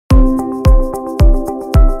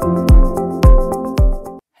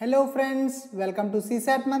Hello friends, welcome to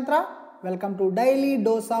CSAT Mantra. Welcome to Daily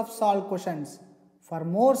Dose of Solved Questions. For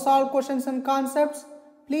more solved questions and concepts,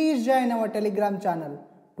 please join our Telegram channel.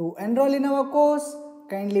 To enroll in our course,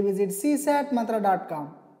 kindly visit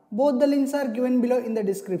csatmantra.com. Both the links are given below in the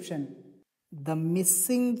description. The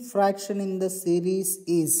missing fraction in the series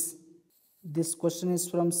is. This question is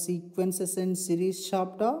from Sequences and Series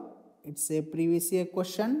chapter. It's a previous year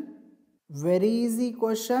question. Very easy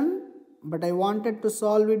question, but I wanted to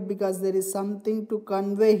solve it because there is something to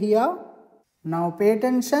convey here. Now pay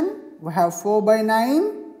attention. We have 4 by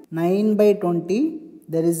 9, 9 by 20.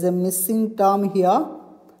 There is a missing term here,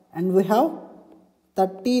 and we have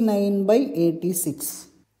 39 by 86.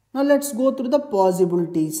 Now let's go through the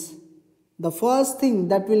possibilities. The first thing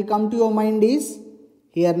that will come to your mind is,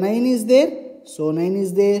 here 9 is there, so 9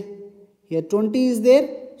 is there. Here 20 is there,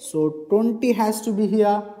 so 20 has to be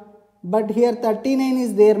here. But here 39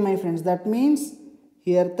 is there, my friends. That means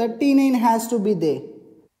here 39 has to be there.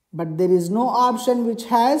 But there is no option which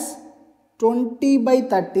has 20 by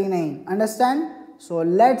 39. Understand? So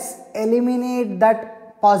let's eliminate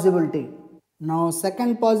that possibility. Now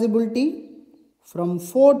second possibility, from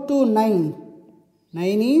 4 to 9.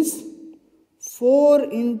 9 is 4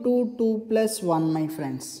 into 2 plus 1, my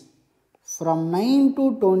friends. From 9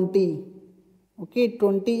 to 20. Okay,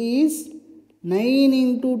 20 is 9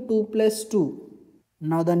 into 2 plus 2.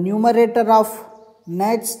 Now the numerator of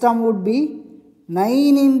next term would be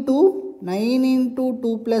 9 into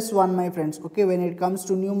 2 plus 1, my friends. Okay, when it comes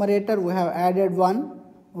to numerator, we have added 1.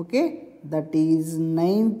 Okay, that is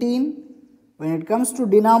 19. When it comes to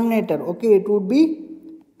denominator, okay, it would be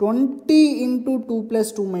 20 into 2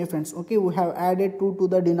 plus 2, my friends. Okay, we have added 2 to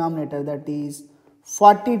the denominator, that is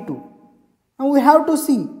 42. Now we have to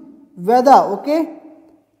see whether, okay,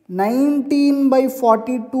 19 by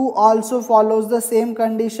 42 also follows the same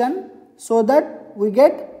condition, so that we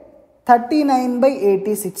get 39 by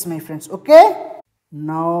 86, my friends. Okay.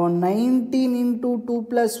 Now 19 into 2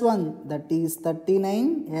 plus 1, that is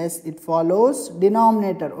 39. Yes, it follows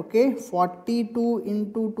denominator. Okay. 42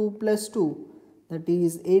 into 2 plus 2, that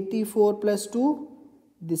is 84 plus 2.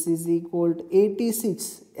 This is equal to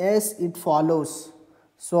 86. Yes, it follows.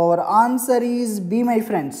 So our answer is B, my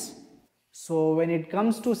friends. So when it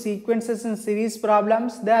comes to sequences and series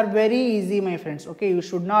problems, they are very easy, my friends. Okay, you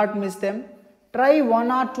should not miss them. Try 1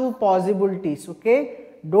 or 2 possibilities.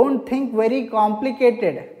 Okay, don't think very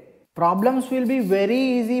complicated. Problems will be very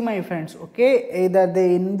easy, my friends. Okay, either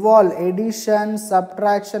they involve addition,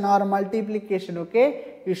 subtraction or multiplication.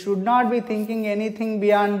 Okay, you should not be thinking anything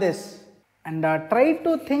beyond this. And try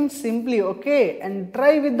to think simply. Okay, and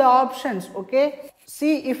try with the options. Okay,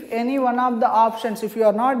 see if any one of the options, if you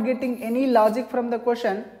are not getting any logic from the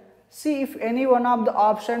question, see if any one of the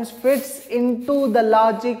options fits into the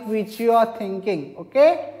logic which you are thinking.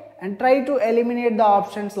 Okay, and try to eliminate the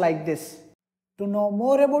options like this. To know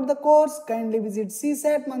more about the course, kindly visit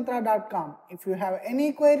csatmantra.com. If you have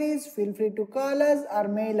any queries, feel free to call us or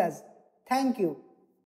mail us. Thank you.